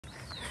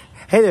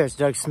Hey there, it's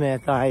Doug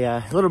Smith.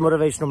 A little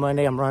motivational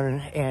Monday. I'm running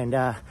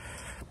and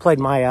played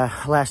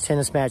my last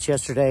tennis match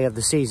yesterday of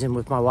the season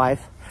with my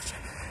wife.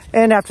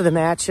 And after the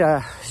match,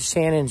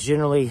 Shannon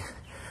generally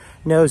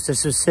knows the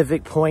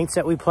specific points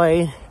that we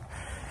played.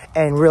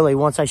 And really,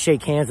 once I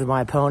shake hands with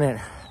my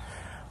opponent,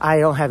 I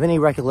don't have any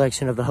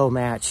recollection of the whole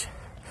match.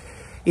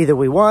 Either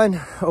we won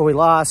or we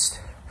lost.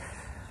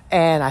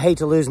 And I hate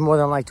to lose more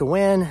than I like to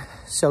win.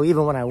 So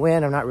even when I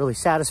win, I'm not really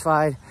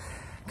satisfied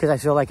because I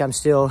feel like I'm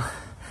still,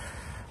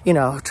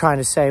 trying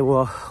to say,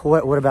 well,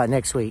 what about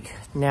next week?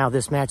 Now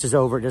this match is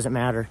over. It doesn't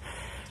matter.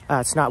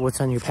 It's not what's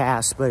on your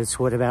past, but it's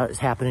what about is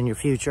happening in your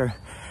future.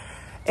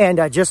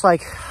 And just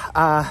like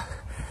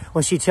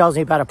when she tells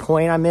me about a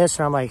point I missed,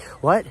 and I'm like,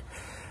 what?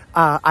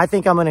 I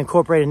think I'm going to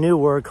incorporate a new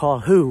word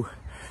called who.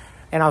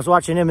 And I was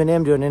watching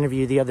Eminem do an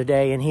interview the other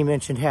day, and he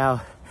mentioned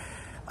how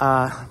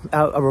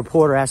a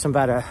reporter asked him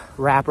about a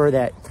rapper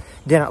that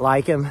didn't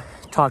like him,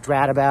 talked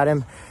rat about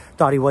him,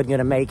 thought he wasn't going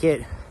to make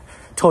it,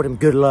 told him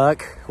good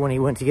luck when he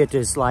went to get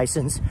his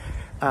license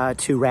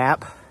to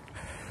rap,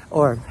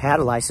 or had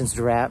a license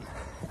to rap.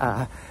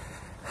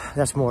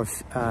 That's more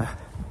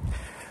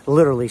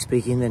literally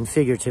speaking than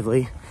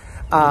figuratively.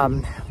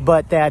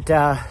 But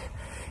that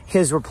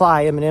his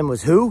reply, Eminem,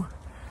 was who?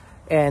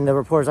 And the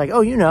reporter's like,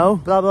 oh,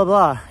 blah, blah,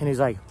 blah. And he's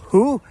like,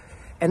 who?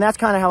 And that's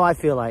kind of how I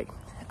feel like.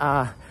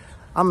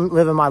 I'm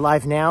living my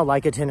life now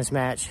like a tennis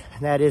match.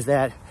 And that is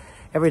that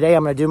every day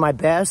I'm going to do my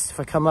best. If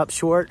I come up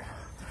short,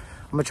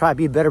 I'm going to try to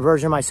be a better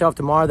version of myself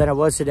tomorrow than I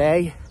was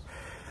today.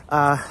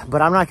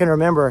 But I'm not going to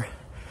remember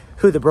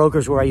who the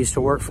brokers were I used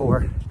to work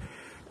for.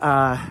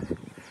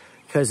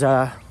 Because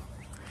I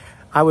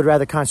would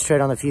rather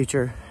concentrate on the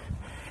future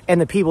and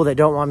the people that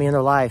don't want me in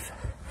their life.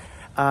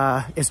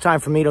 It's time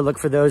for me to look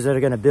for those that are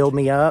going to build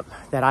me up,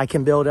 that I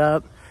can build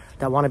up,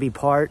 that want to be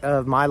part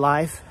of my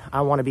life.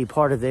 I want to be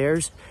part of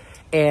theirs.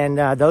 And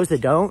those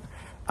that don't,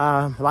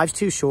 life's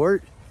too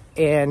short.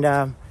 And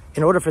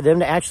in order for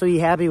them to actually be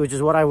happy, which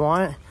is what I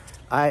want,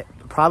 I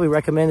probably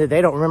recommend that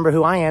they don't remember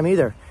who I am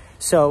either.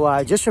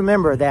 So just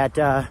remember that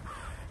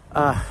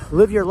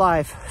live your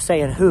life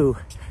saying who,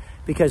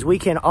 because we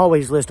can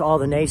always list all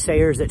the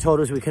naysayers that told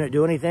us we couldn't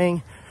do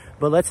anything.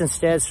 But let's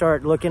instead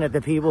start looking at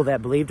the people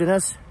that believed in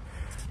us,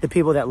 the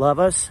people that love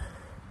us,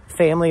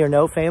 family or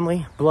no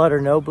family, blood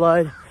or no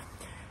blood.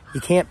 You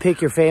can't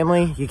pick your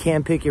family. You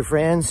can't pick your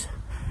friends.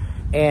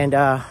 And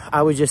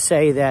I would just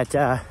say that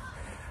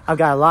I've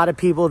got a lot of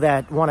people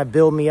that want to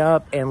build me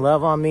up and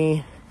love on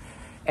me.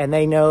 And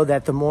they know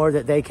that the more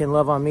that they can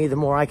love on me, the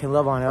more I can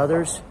love on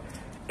others.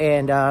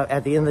 And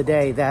at the end of the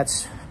day,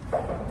 that's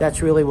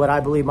really what I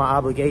believe my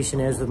obligation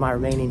is with my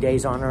remaining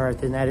days on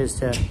earth. And that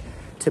is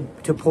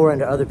to pour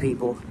into other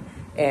people.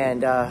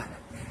 And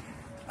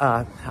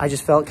I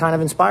just felt kind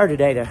of inspired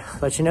today to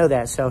let you know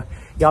that. So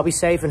y'all be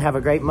safe and have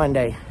a great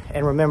Monday.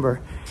 And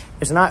remember,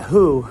 it's not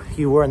who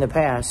you were in the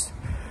past,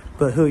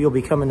 but who you'll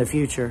become in the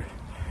future.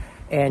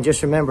 And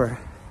just remember,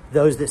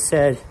 those that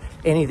said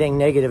anything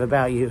negative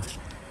about you,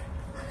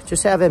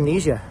 just have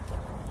amnesia.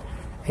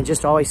 And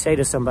just always say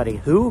to somebody,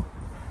 who?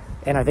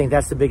 And I think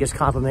that's the biggest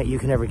compliment you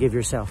can ever give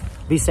yourself.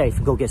 Be safe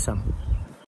and go get some.